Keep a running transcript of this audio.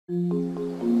All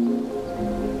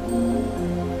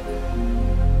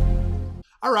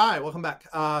right, welcome back.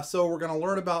 So we're going to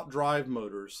learn about drive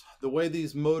motors. The way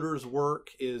these motors work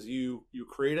is you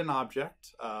create an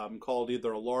object called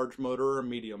either a large motor or a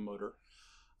medium motor.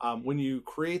 When you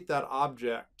create that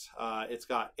object, it's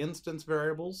got instance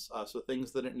variables, so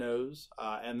things that it knows,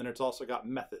 and then it's also got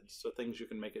methods, so things you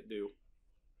can make it do.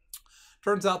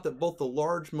 Turns out that both the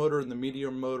large motor and the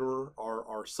medium motor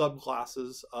are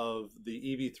subclasses of the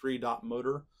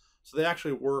ev3.motor, so they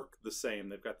actually work the same.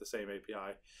 They've got the same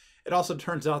API. It also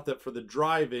turns out that for the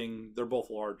driving, they're both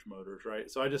large motors,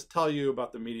 right? So I just tell you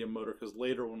about the medium motor because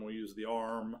later when we use the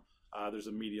arm, there's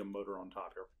a medium motor on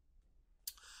top here.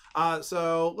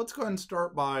 So let's go ahead and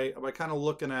start by kind of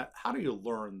looking at how do you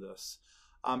learn this.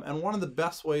 And one of the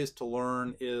best ways to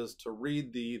learn is to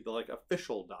read the like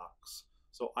official docs.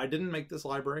 So I didn't make this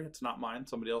library, it's not mine,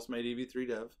 somebody else made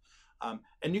ev3dev.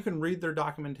 And you can read their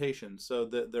documentation. So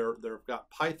that they've got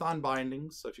Python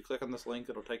bindings. So if you click on this link,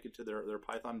 it'll take you to their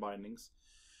Python bindings.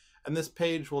 And this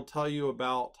page will tell you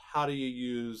about how do you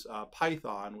use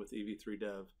Python with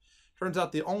ev3dev. Turns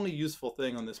out the only useful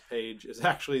thing on this page is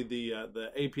actually the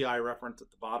API reference at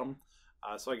the bottom.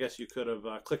 So I guess you could have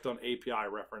clicked on API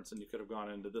reference and you could have gone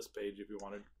into this page if you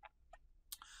wanted.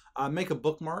 Make a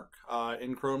bookmark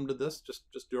in Chrome to this. Just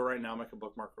do it right now. Make a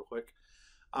bookmark real quick.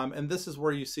 And this is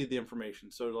where you see the information.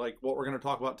 So like what we're going to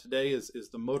talk about today is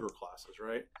the motor classes,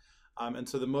 right? And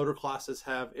so the motor classes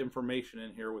have information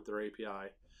in here with their API.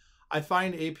 I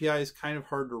find APIs kind of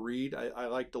hard to read. I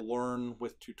like to learn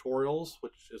with tutorials,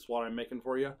 which is what I'm making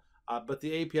for you. But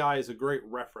the API is a great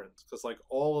reference because like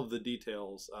all of the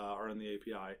details are in the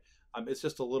API. It's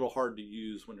just a little hard to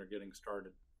use when you're getting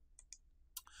started.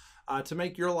 To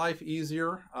make your life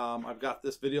easier, I've got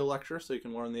this video lecture so you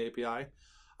can learn the API.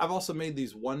 I've also made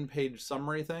these one-page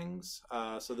summary things.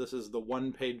 So this is the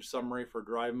one-page summary for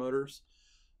drive motors.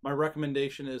 My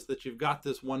recommendation is that you've got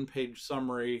this one-page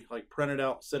summary like printed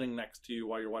out sitting next to you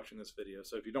while you're watching this video.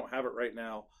 So if you don't have it right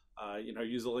now,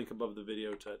 use the link above the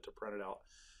video to print it out.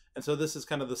 And so this is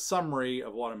kind of the summary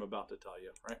of what I'm about to tell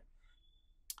you, right?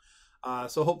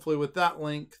 So hopefully with that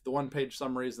link, the one-page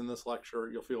summaries in this lecture,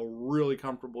 you'll feel really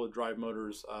comfortable with drive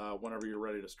motors whenever you're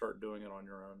ready to start doing it on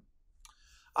your own.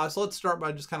 So let's start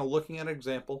by just kind of looking at an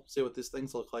example, see what these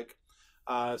things look like.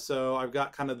 So I've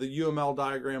got kind of the UML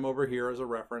diagram over here as a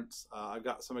reference. I've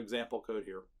got some example code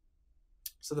here.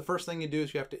 So the first thing you do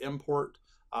is you have to import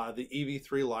the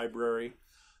ev3 library.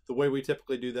 The way we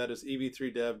typically do that is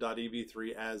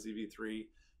ev3dev.ev3 as ev3.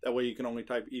 That way you can only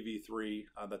type ev3.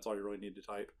 That's all you really need to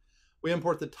type. We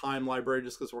import the time library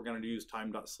just because we're going to use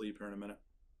time.sleep here in a minute.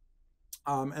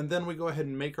 And then we go ahead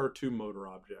and make our two motor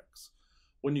objects.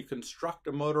 When you construct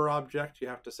a motor object, you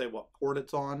have to say what port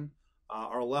it's on.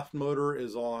 Our left motor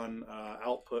is on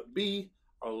output B.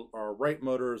 Our right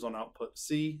motor is on output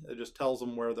C. It just tells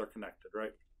them where they're connected,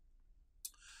 right?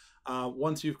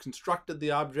 Once you've constructed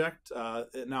the object,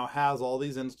 it now has all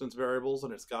these instance variables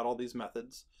and it's got all these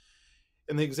methods.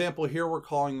 In the example here, we're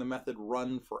calling the method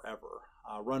run forever.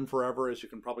 Run forever, as you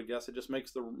can probably guess, it just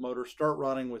makes the motor start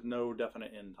running with no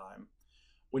definite end time.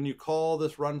 When you call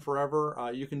this run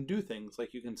forever, you can do things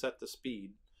like you can set the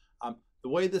speed. The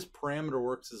way this parameter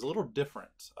works is a little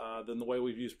different than the way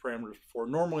we've used parameters before.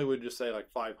 Normally we'd just say like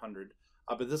 500,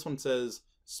 but this one says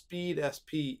speed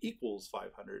SP equals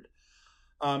 500.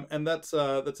 And that's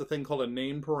a thing called a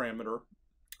name parameter.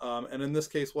 And in this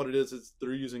case, what it is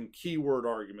they're using keyword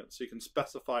arguments, so you can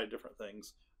specify different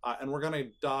things. And we're going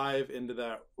to dive into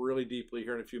that really deeply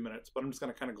here in a few minutes, but I'm just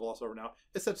going to kind of gloss over now.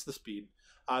 It sets the speed.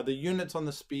 The units on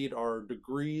the speed are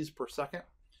degrees per second.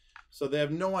 So they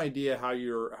have no idea how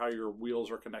your wheels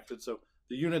are connected. So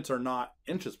the units are not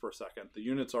inches per second. The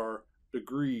units are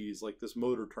degrees, like this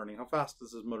motor turning. How fast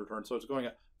does this motor turn? So it's going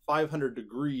at 500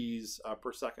 degrees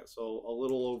per second. So a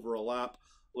little over a lap,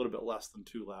 a little bit less than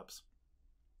 2 laps.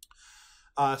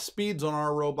 Speeds on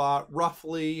our robot,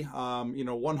 roughly,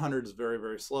 100 is very,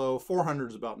 very slow. 400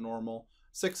 is about normal.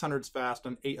 600 is fast,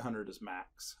 and 800 is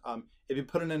max. If you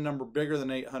put in a number bigger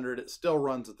than 800, it still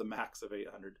runs at the max of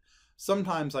 800.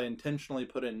 Sometimes I intentionally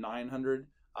put in 900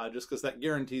 just because that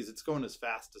guarantees it's going as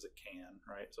fast as it can,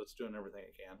 right? So it's doing everything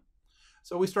it can.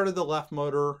 So we started the left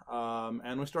motor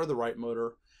and we started the right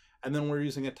motor. And then we're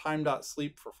using a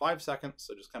time.sleep for 5 seconds.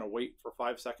 So just kind of wait for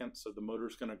 5 seconds. So the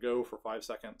motor's going to go for 5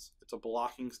 seconds. It's a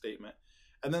blocking statement.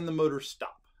 And then the motors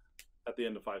stop at the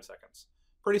end of 5 seconds.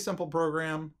 Pretty simple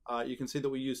program. You can see that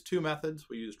we used two methods.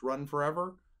 We used run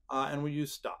forever and we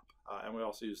used stop. And we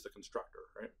also used the constructor,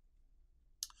 right?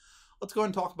 Let's go ahead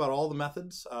and talk about all the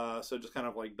methods. So just kind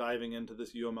of like diving into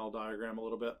this UML diagram a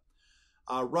little bit.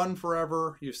 Run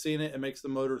forever, you've seen it, it makes the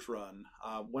motors run.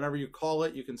 Whenever you call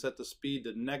it, you can set the speed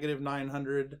to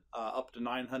 -900 up to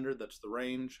 900, that's the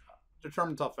range.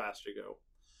 Determines how fast you go.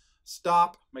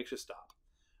 Stop makes you stop.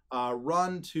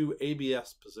 Run to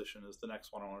ABS position is the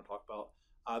next one I want to talk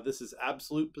about. This is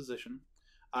absolute position.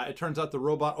 It turns out the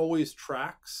robot always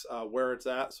tracks where it's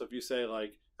at. So if you say,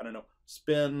 like, I don't know,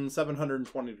 spin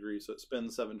 720 degrees, so it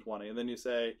spins 720, and then you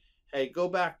say, hey, go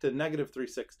back to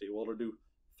 -360. Well, it'll do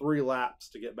 3 laps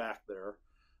to get back there.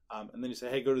 And then you say,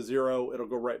 hey, go to 0, it'll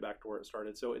go right back to where it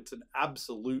started. So it's an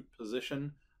absolute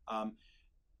position.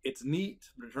 It's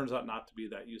neat, but it turns out not to be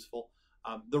that useful.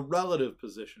 The relative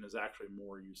position is actually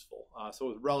more useful. So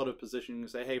with relative position, you can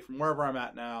say, hey, from wherever I'm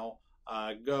at now,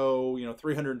 go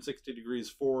 360 degrees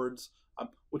forwards,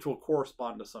 which will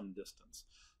correspond to some distance.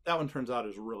 That one turns out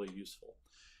is really useful.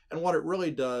 And what it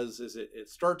really does is it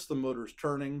starts the motors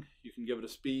turning. You can give it a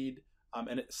speed,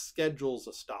 and it schedules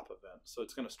a stop event. So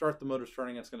it's going to start the motors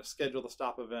turning, and it's going to schedule the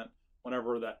stop event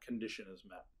whenever that condition is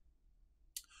met.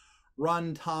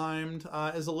 Run timed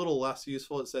is a little less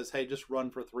useful. It says, hey, just run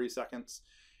for 3 seconds.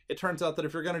 It turns out that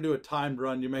if you're going to do a timed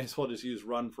run, you may as well just use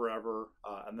run forever,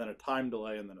 and then a time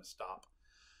delay, and then a stop.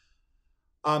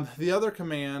 The other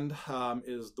command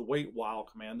is the wait while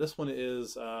command. This one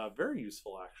is very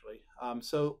useful, actually.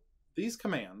 So these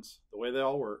commands, the way they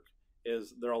all work,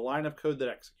 is they're a line of code that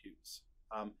executes.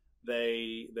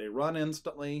 They run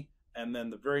instantly, and then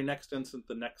the very next instant,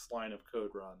 the next line of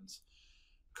code runs.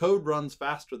 Code runs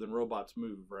faster than robots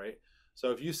move, right?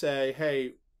 So if you say,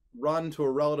 hey, run to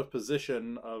a relative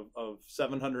position of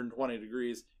 720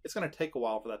 degrees, it's going to take a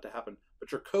while for that to happen,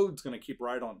 but your code's going to keep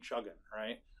right on chugging,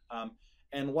 right?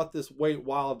 And what this wait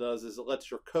while does is it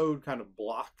lets your code kind of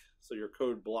block, so your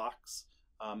code blocks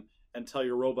until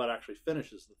your robot actually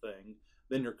finishes the thing,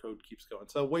 then your code keeps going.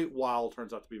 So wait while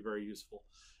turns out to be very useful.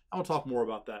 I'll talk more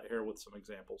about that here with some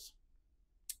examples.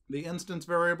 The instance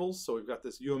variables, so we've got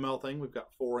this UML thing, we've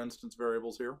got 4 instance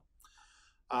variables here.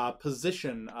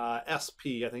 Position,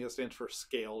 SP, I think it stands for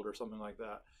scaled or something like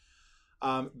that.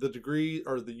 The degree,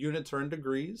 or the units are in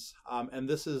degrees, and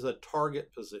this is a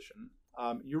target position.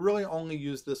 You really only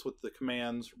use this with the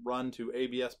commands run to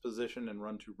ABS position and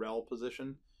run to rel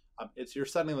position. You're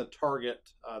setting the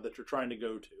target that you're trying to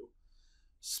go to.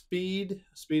 Speed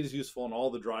is useful in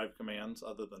all the drive commands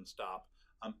other than stop,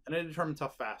 and it determines how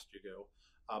fast you go.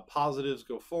 Positives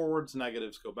go forwards,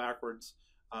 negatives go backwards.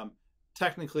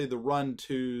 Technically, the run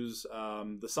tos,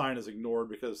 the sign is ignored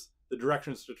because the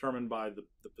direction is determined by the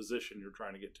position you're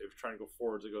trying to get to. If you're trying to go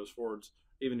forwards, it goes forwards,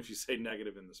 even if you say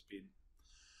negative in the speed.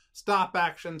 Stop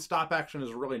action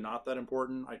is really not that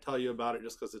important. I tell you about it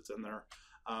just because it's in there.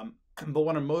 But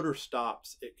when a motor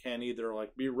stops, it can either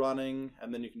like be running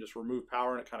and then you can just remove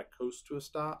power and it kind of coasts to a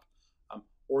stop,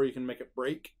 or you can make it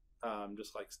break,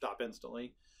 just like stop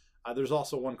instantly. There's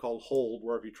also one called hold,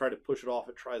 where if you try to push it off,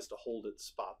 it tries to hold its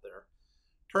spot there.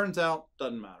 Turns out,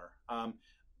 doesn't matter.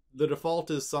 The default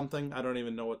is something, I don't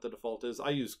even know what the default is.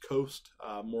 I use coast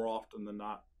more often than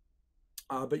not,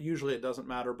 but usually it doesn't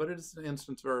matter, but it is an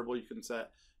instance variable you can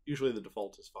set. Usually the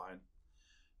default is fine.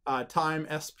 Time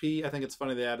SP, I think it's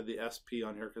funny they added the SP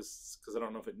on here because I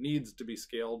don't know if it needs to be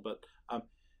scaled, but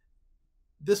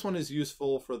this one is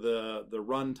useful for the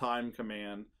runtime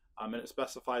command, and it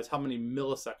specifies how many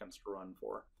milliseconds to run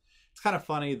for. It's kind of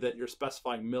funny that you're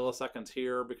specifying milliseconds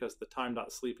here because the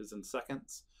time.sleep is in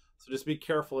seconds. So just be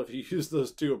careful if you use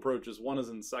those two approaches. One is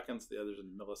in seconds, the other is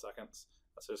in milliseconds.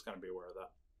 So just kind of be aware of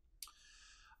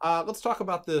that. Let's talk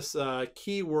about this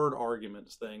keyword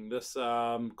arguments thing, this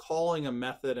calling a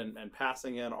method and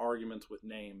passing in arguments with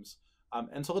names.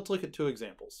 And so let's look at 2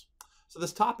 examples. So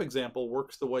this top example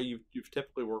works the way you've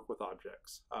typically worked with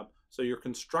objects. So you're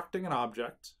constructing an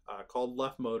object called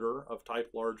left motor of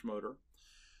type large motor.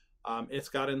 It's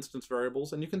got instance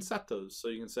variables, and you can set those. So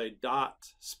you can say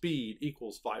dot speed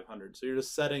equals 500. So you're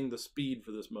just setting the speed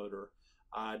for this motor.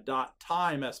 Dot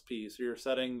time SP, so you're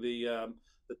setting the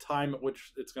time at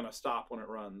which it's going to stop when it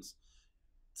runs.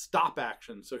 Stop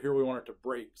action, so here we want it to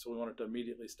break, so we want it to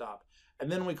immediately stop. And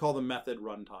then we call the method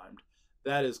runtimed.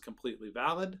 That is completely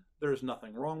valid. There's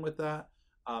nothing wrong with that.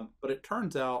 But it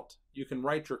turns out you can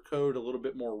write your code a little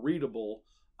bit more readable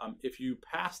if you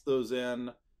pass those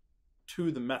in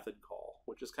to the method call,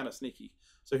 which is kind of sneaky.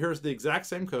 So here's the exact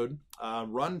same code,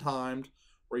 run-timed,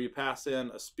 where you pass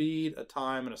in a speed, a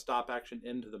time, and a stop action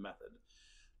into the method.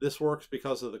 This works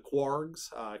because of the QARGs,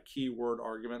 keyword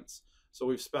arguments. So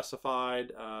we've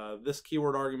specified this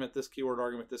keyword argument, this keyword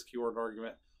argument, this keyword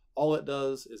argument. All it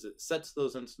does is it sets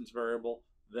those instance variable,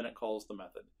 then it calls the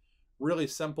method. Really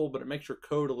simple, but it makes your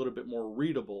code a little bit more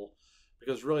readable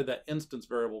because really that instance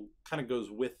variable kind of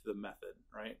goes with the method,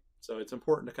 right? So it's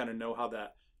important to kind of know how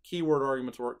that keyword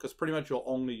arguments work, because pretty much you'll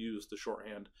only use the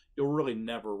shorthand. You'll really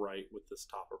never write with this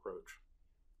top approach.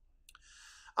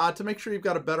 To make sure you've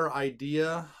got a better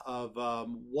idea of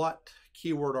what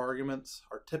keyword arguments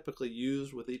are typically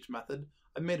used with each method,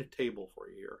 I've made a table for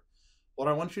you here. What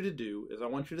I want you to do is I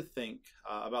want you to think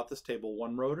about this table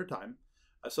one row at a time.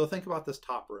 So think about this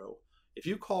top row. If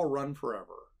you call run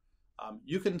forever,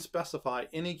 you can specify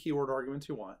any keyword arguments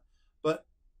you want, but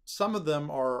some of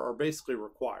them are basically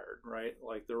required, right?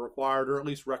 Like they're required or at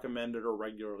least recommended or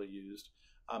regularly used.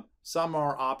 Some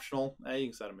are optional. You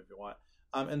can set them if you want.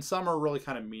 And some are really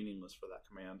kind of meaningless for that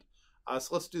command.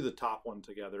 So let's do the top one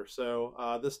together.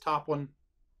 So this top one,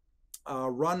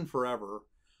 run forever.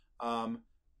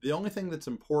 The only thing that's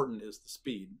important is the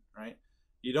speed, right?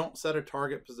 You don't set a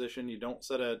target position. You don't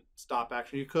set a stop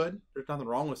action. You could. There's nothing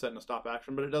wrong with setting a stop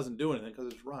action, but it doesn't do anything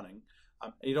because it's running.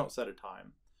 And you don't set a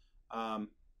time.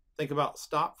 Think about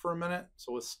stop for a minute.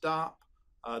 So with stop,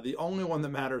 the only one that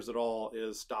matters at all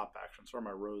is stop action. Sorry,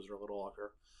 my rows are a little off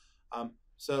here.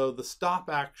 So the stop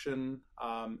action,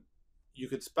 you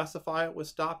could specify it with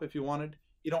stop if you wanted.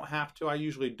 You don't have to. I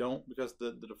usually don't because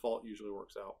the default usually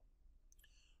works out.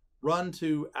 Run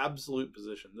to absolute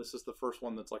position. This is the first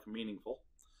one that's like meaningful.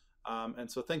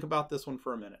 And so think about this one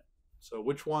for a minute. So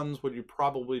which ones would you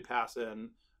probably pass in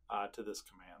to this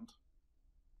command?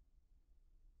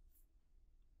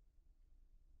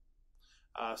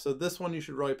 So this one you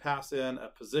should really pass in a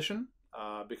position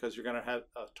because you're going to have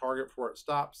a target before it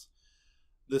stops.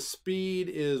 The speed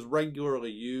is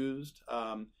regularly used.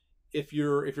 If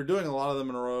you're doing a lot of them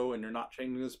in a row and you're not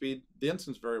changing the speed, the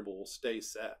instance variable will stay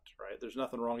set, right? There's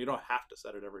nothing wrong. You don't have to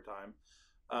set it every time.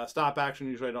 Stop action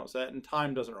usually I don't set, and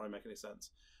time doesn't really make any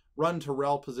sense. Run to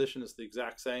rel position is the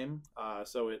exact same.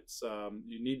 So it's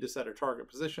you need to set a target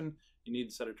position. You need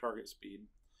to set a target speed.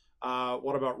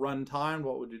 What about run timed?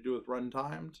 What would you do with run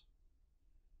timed?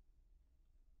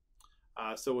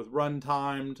 So with run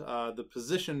timed, the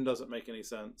position doesn't make any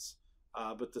sense,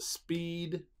 but the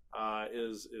speed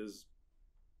is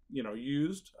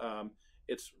used.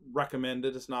 It's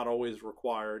recommended. It's not always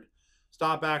required.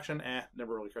 Stop action,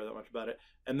 never really care that much about it.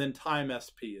 And then time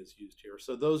SP is used here.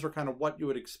 So those are kind of what you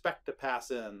would expect to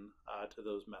pass in to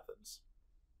those methods.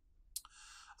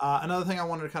 Another thing I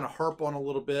wanted to kind of harp on a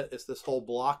little bit is this whole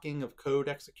blocking of code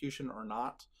execution or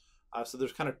not. So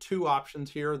there's kind of two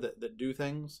options here that do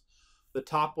things. The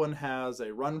top one has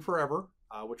a run forever,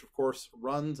 which of course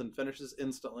runs and finishes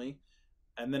instantly.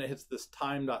 And then it hits this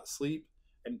time.sleep,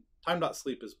 and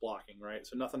time.sleep is blocking, right?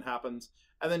 So nothing happens.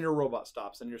 And then your robot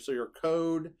stops, and so your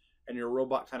code and your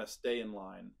robot kind of stay in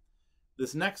line.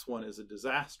 This next one is a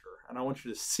disaster, and I want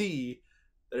you to see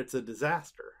that it's a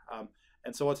disaster.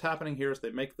 And so what's happening here is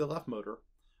they make the left motor.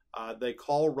 They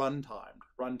call run timed.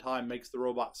 Run time makes the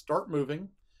robot start moving,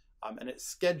 and it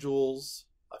schedules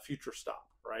a future stop,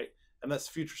 right? And this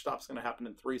future stop is going to happen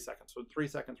in 3 seconds. So in 3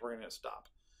 seconds, we're going to stop.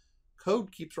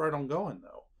 Code keeps right on going,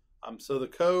 though. So the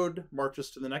code marches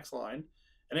to the next line,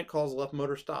 and it calls left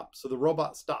motor stop. So the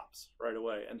robot stops right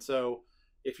away. And so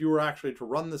if you were actually to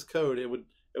run this code, it would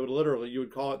literally, you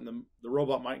would call it, and the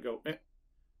robot might go,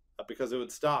 because it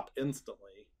would stop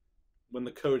instantly when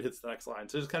the code hits the next line.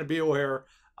 So just kind of be aware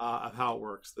of how it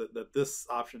works, that this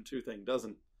option 2 thing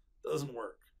doesn't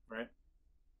work, right?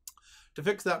 To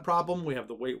fix that problem, we have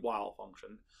the wait while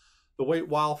function. The wait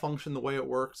while function, the way it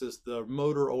works is the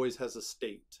motor always has a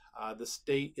state. The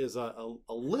state is a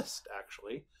list,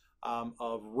 actually,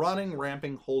 of running,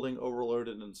 ramping, holding,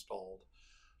 overloaded, and installed.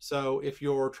 So if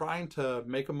you're trying to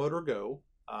make a motor go,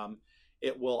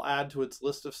 it will add to its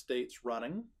list of states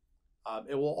running.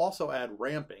 It will also add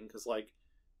ramping, because like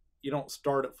you don't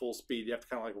start at full speed. You have to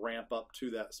kind of like ramp up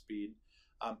to that speed.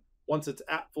 Once it's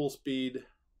at full speed,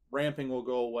 ramping will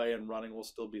go away and running will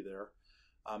still be there.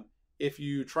 If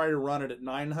you try to run it at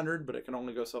 900, but it can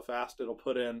only go so fast, it'll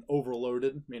put in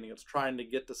overloaded, meaning it's trying to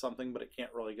get to something, but it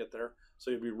can't really get there. So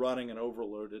you'll be running and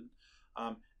overloaded.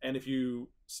 And if you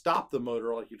stop the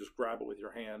motor, like you just grab it with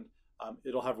your hand,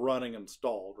 it'll have running and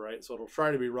stalled, right? So it'll try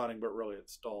to be running, but really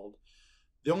it's stalled.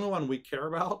 The only one we care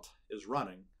about is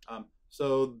running.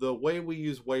 So the way we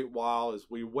use wait while is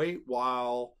we wait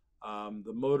while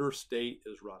the motor state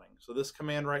is running. So this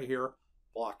command right here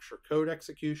blocks your code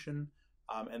execution,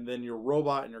 and then your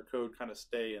robot and your code kind of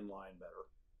stay in line better.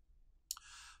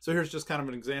 So here's just kind of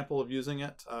an example of using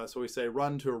it. So we say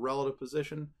run to a relative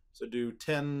position. So do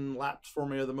 10 laps for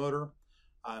me of the motor.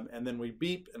 And then we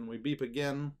beep and we beep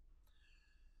again.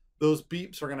 Those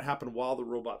beeps are going to happen while the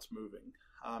robot's moving.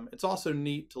 It's also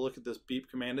neat to look at this beep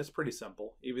command. It's pretty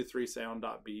simple. ev3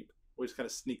 sound.beep. We just kind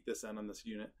of sneak this in on this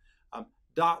unit.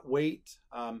 Dot wait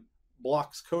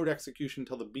blocks code execution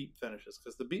until the beep finishes,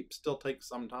 because the beep still takes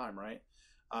some time, right?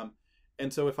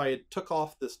 And so if I had took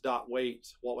off this dot wait,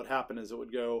 what would happen is it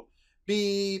would go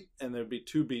beep, and there'd be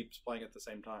two beeps playing at the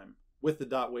same time. With the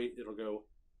dot wait, it'll go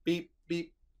beep,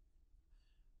 beep,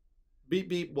 beep,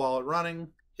 beep while it's running,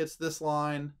 hits this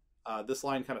line. This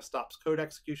line kind of stops code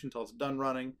execution until it's done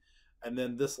running. And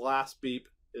then this last beep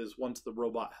is once the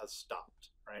robot has stopped,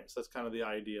 right? So that's kind of the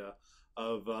idea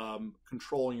of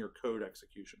controlling your code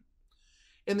execution.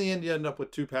 In the end, you end up with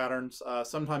two patterns.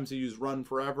 Sometimes you use run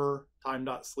forever,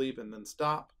 time.sleep, and then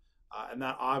stop. And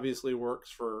that obviously works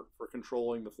for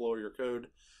controlling the flow of your code.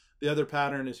 The other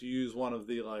pattern is you use one of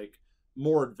the like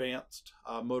more advanced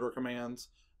motor commands,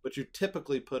 but you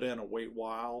typically put in a wait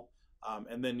while,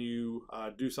 and then you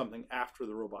do something after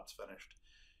the robot's finished.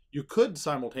 You could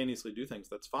simultaneously do things,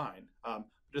 that's fine.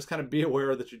 Just kind of be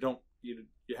aware that you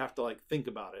have to like think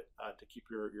about it to keep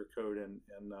your code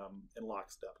in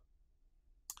lockstep.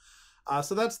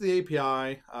 So that's the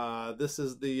API. This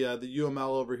is the UML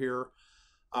over here.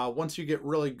 Once you get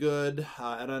really good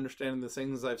at understanding the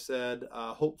things I've said,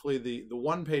 hopefully the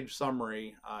one-page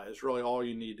summary is really all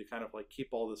you need to kind of like keep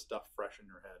all this stuff fresh in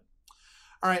your head.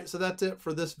 All right, so that's it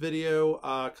for this video.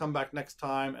 Come back next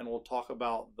time and we'll talk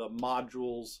about the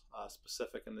modules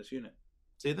specific in this unit.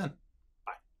 See you then.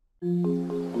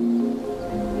 Bye.